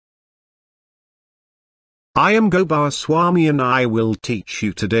I am Gobar Swami and I will teach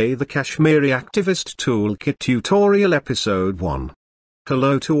you today the Kashmiri Activist Toolkit Tutorial Episode 1.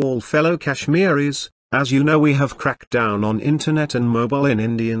 Hello to all fellow Kashmiris. As you know, we have cracked down on internet and mobile in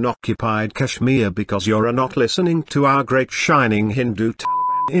Indian-occupied Kashmir because you're not listening to our great shining Hindu Taliban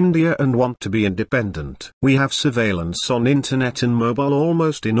India and want to be independent. We have surveillance on internet and mobile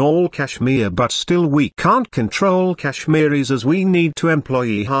almost in all Kashmir, but still we can't control Kashmiris as we need to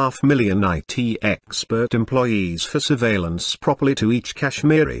employ 500,000 IT expert employees for surveillance properly to each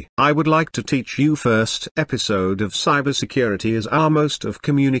Kashmiri. I would like to teach you first episode of cybersecurity as our most of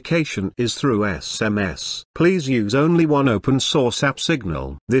communication is through SMS. Please use only one open source app,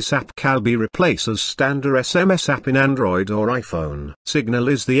 Signal. This app can be replaces standard SMS app in Android or iPhone.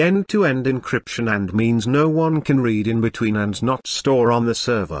 Signal is the end-to-end encryption and means no one can read in between and not store on the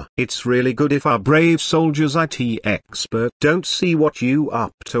server. It's really good if our brave soldiers IT expert don't see what you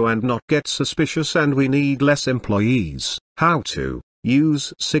up to and not get suspicious, and we need less employees. How to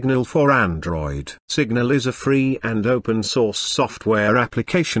use Signal for Android. Signal is a free and open source software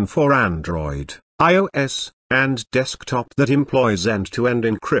application for Android, iOS, and desktop that employs end-to-end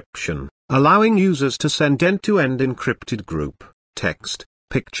encryption, allowing users to send end-to-end encrypted group, text,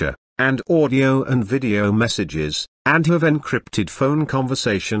 picture, and audio and video messages, and have encrypted phone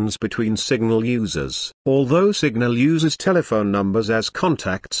conversations between Signal users. Although Signal uses telephone numbers as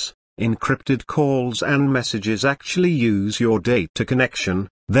contacts, encrypted calls and messages actually use your data connection,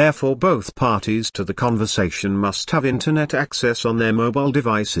 therefore both parties to the conversation must have internet access on their mobile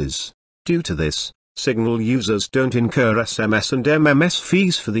devices. Due to this, Signal users don't incur SMS and MMS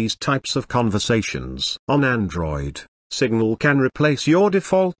fees for these types of conversations. On Android, Signal can replace your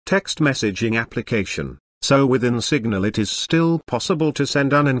default text messaging application, so within Signal it is still possible to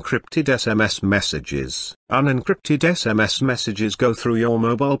send unencrypted SMS messages. Unencrypted SMS messages go through your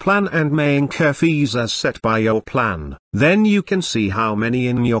mobile plan and may incur fees as set by your plan. Then you can see how many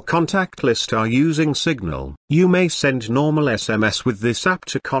in your contact list are using Signal. You may send normal SMS with this app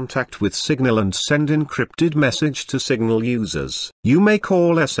to contact with Signal and send encrypted message to Signal users. You may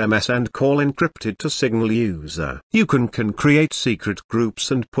call SMS and call encrypted to Signal user. You can create secret groups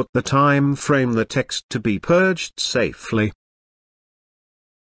and put the time frame the text to be purged safely.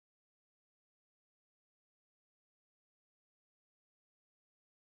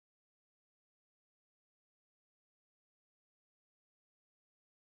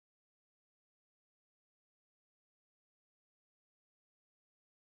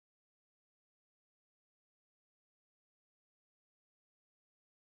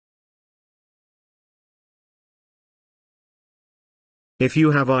 If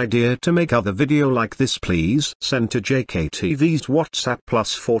you have idea to make other video like this, please send to JKTV's WhatsApp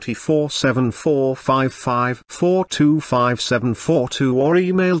 +44 7455 425742 or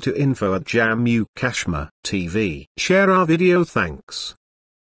email to info@jammukashmir.tv. Share our video. Thanks.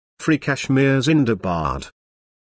 Free Kashmir Zindabad.